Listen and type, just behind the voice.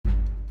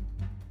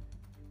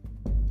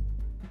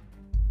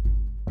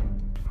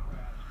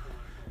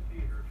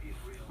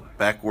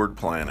Backward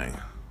planning.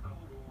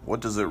 What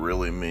does it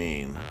really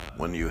mean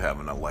when you have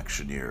an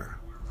election year?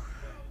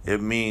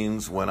 It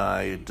means when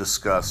I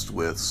discussed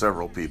with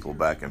several people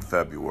back in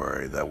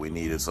February that we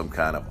needed some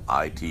kind of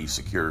IT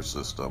secure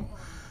system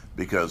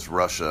because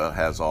Russia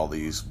has all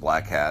these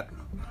black hat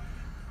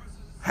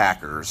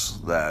hackers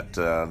that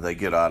they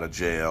get out of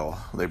jail,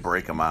 they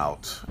break them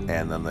out,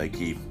 and then they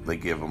give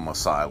them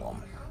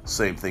asylum.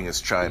 Same thing as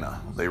China.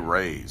 They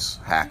raise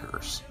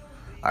hackers.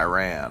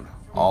 Iran,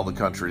 all the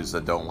countries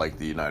that don't like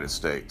the United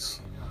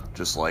States.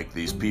 Just like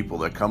these people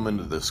that come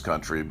into this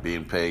country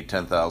being paid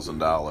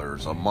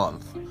 $10,000 a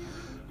month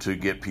to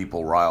get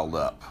people riled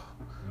up.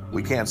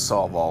 We can't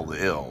solve all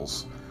the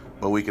ills,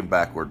 but we can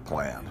backward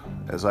plan.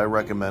 As I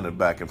recommended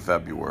back in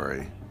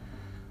February,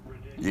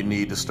 you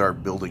need to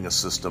start building a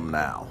system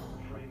now.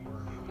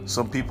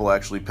 Some people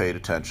actually paid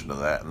attention to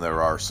that, and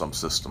there are some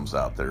systems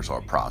out there,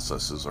 or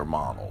processes or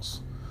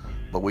models.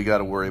 But we got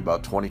to worry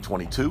about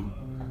 2022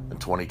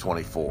 and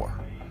 2024.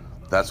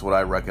 That's what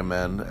I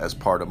recommend as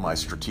part of my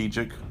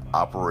strategic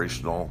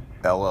operational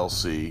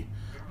LLC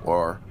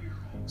or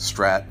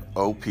Strat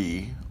OP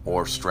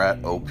or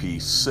Strat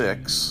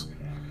OP6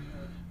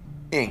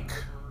 Inc.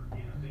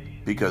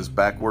 Because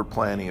backward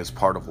planning is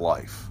part of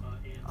life.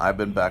 I've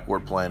been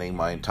backward planning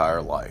my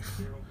entire life.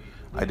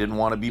 I didn't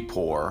want to be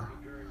poor.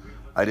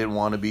 I didn't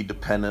want to be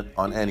dependent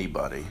on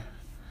anybody.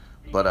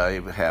 But I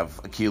have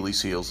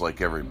Achilles heels like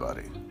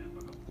everybody.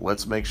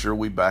 Let's make sure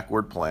we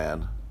backward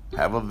plan,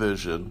 have a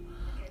vision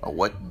of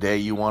what day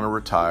you want to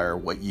retire,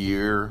 what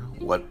year,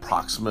 what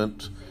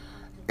approximate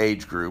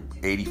age group,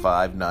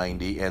 85,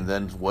 90, and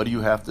then what do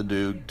you have to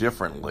do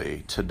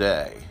differently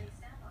today?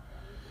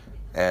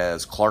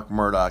 As Clark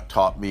Murdoch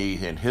taught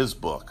me in his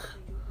book,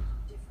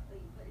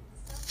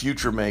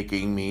 future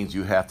making means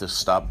you have to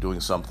stop doing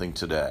something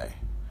today.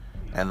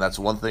 And that's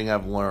one thing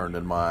I've learned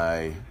in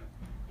my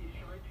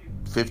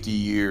 50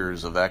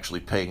 years of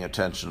actually paying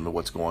attention to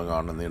what's going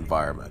on in the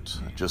environment.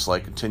 Just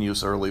like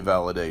continuous early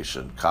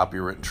validation,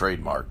 copyright and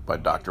trademark by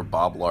Dr.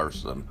 Bob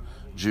Larson,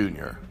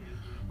 Jr.,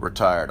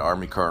 retired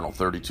Army Colonel,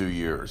 32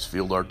 years,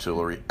 field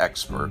artillery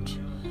expert,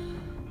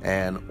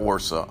 and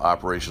ORSA,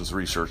 Operations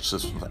Research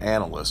Systems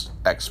Analyst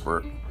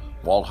expert,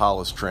 Walt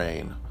Hollis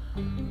trained,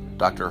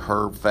 Dr.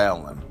 Herb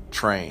Fallon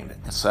trained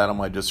and sat on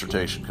my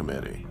dissertation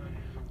committee,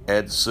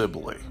 Ed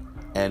Sibley,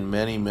 and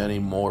many, many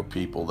more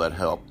people that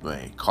helped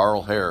me.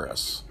 Carl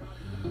Harris,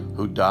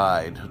 who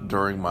died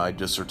during my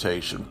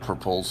dissertation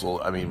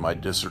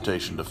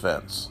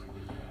defense.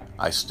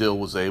 I still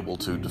was able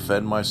to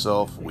defend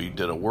myself. We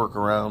did a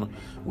workaround.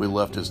 We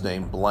left his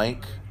name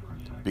blank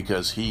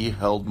because he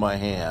held my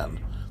hand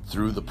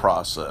through the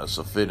process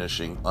of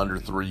finishing under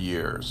 3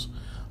 years.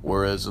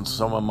 Whereas in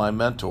some of my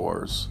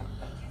mentors,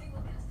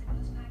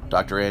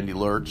 Dr. Andy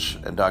Lurch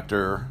and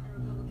Dr.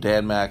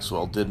 Dan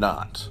Maxwell did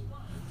not.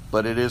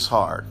 But it is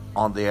hard.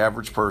 On the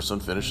average person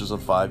finishes in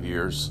 5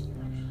 years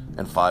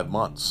and 5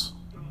 months.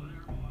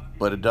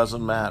 But it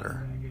doesn't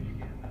matter.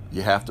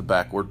 You have to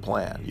backward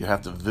plan. You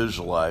have to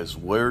visualize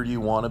where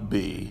you want to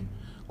be.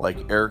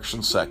 Like Eric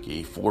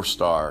Shinseki,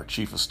 4-star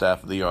Chief of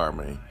Staff of the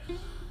Army.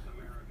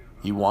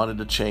 He wanted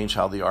to change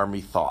how the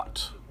Army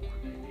thought.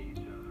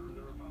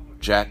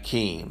 Jack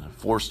Keane,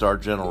 4-star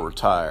General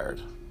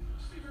retired,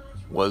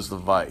 was the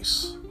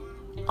vice.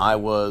 I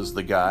was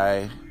the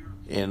guy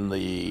in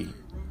the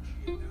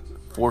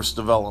force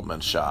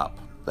development shop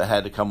that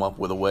had to come up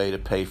with a way to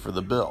pay for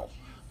the bill.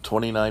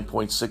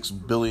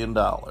 $29.6 billion.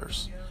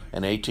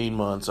 In 18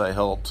 months, I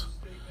helped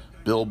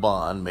Bill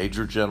Bond,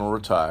 Major General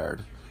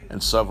retired,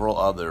 and several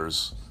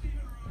others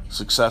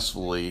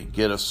successfully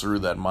get us through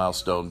that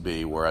milestone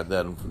B, where I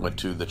then went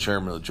to the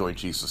Chairman of the Joint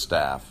Chiefs of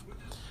Staff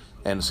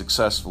and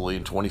successfully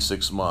in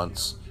 26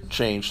 months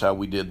changed how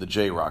we did the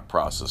JROC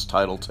process,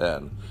 Title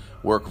 10,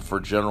 working for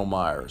General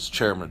Myers,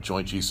 Chairman of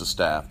Joint Chiefs of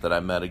Staff, that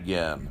I met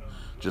again,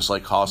 just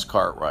like Hoss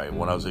Cartwright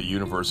when I was at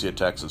University of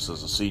Texas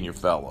as a senior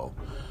fellow,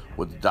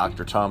 with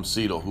Dr. Tom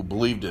Seidel, who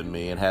believed in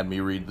me and had me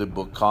read the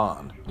book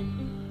Con.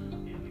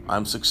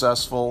 I'm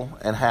successful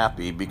and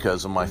happy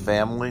because of my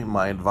family,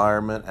 my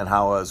environment, and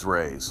how I was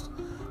raised.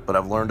 But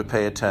I've learned to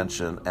pay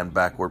attention and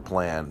backward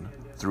plan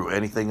through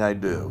anything I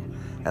do,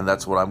 and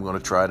that's what I'm going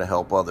to try to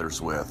help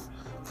others with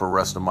for the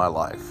rest of my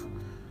life.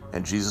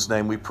 In Jesus'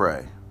 name we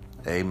pray.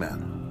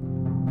 Amen.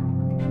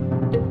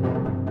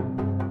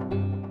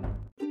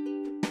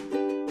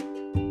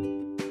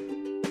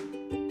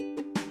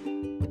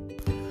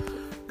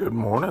 Good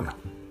morning.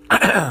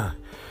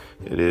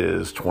 It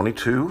is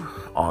 22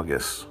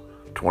 August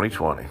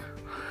 2020.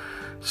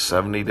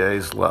 70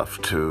 days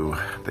left to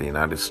the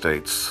United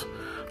States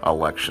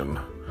election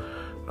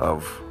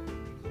of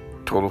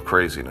total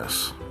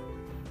craziness.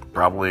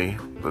 Probably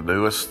the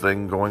newest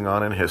thing going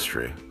on in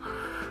history.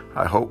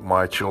 I hope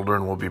my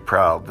children will be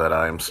proud that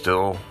I am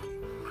still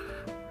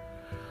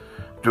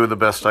doing the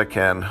best I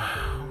can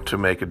to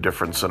make a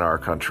difference in our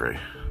country.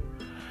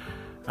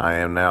 I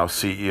am now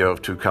CEO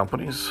of 2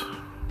 companies.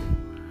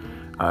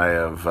 I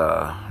have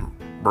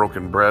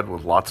broken bread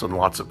with lots and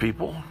lots of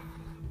people.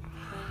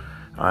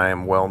 I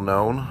am well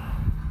known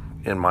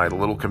in my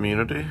little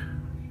community.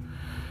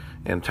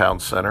 in Town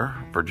Center,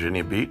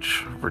 Virginia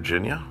Beach,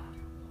 Virginia.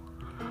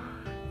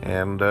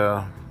 And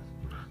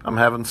I'm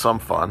having some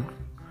fun.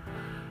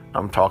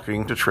 I'm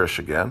talking to Trish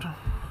again.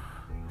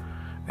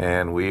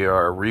 And we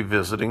are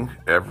revisiting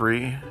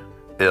every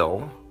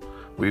ill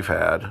we've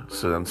had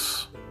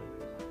since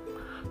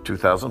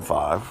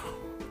 2005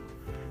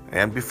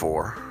 and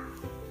before.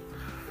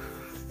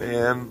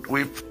 And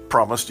we've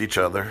promised each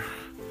other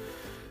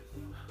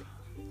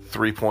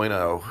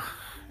 3.0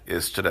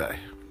 is today.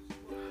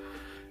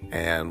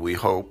 And we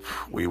hope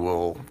we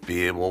will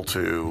be able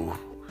to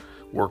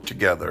work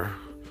together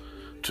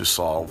to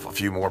solve a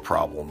few more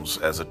problems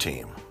as a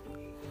team.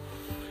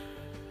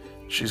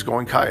 She's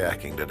going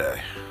kayaking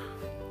today.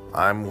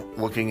 I'm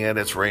looking at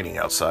it's raining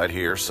outside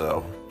here,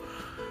 so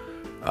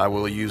I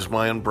will use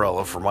my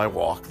umbrella for my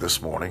walk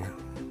this morning.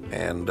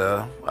 And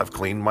I've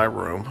cleaned my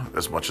room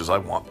as much as I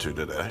want to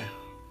today.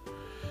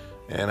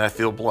 And I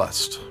feel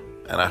blessed.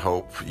 And I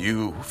hope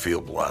you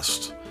feel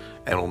blessed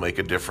and will make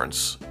a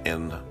difference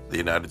in the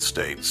United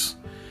States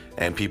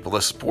and people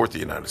that support the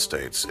United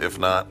States. If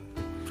not,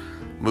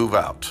 move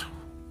out.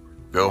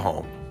 Go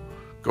home.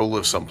 Go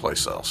live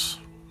someplace else.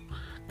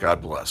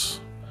 God bless.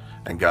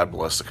 And God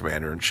bless the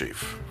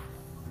Commander-in-Chief.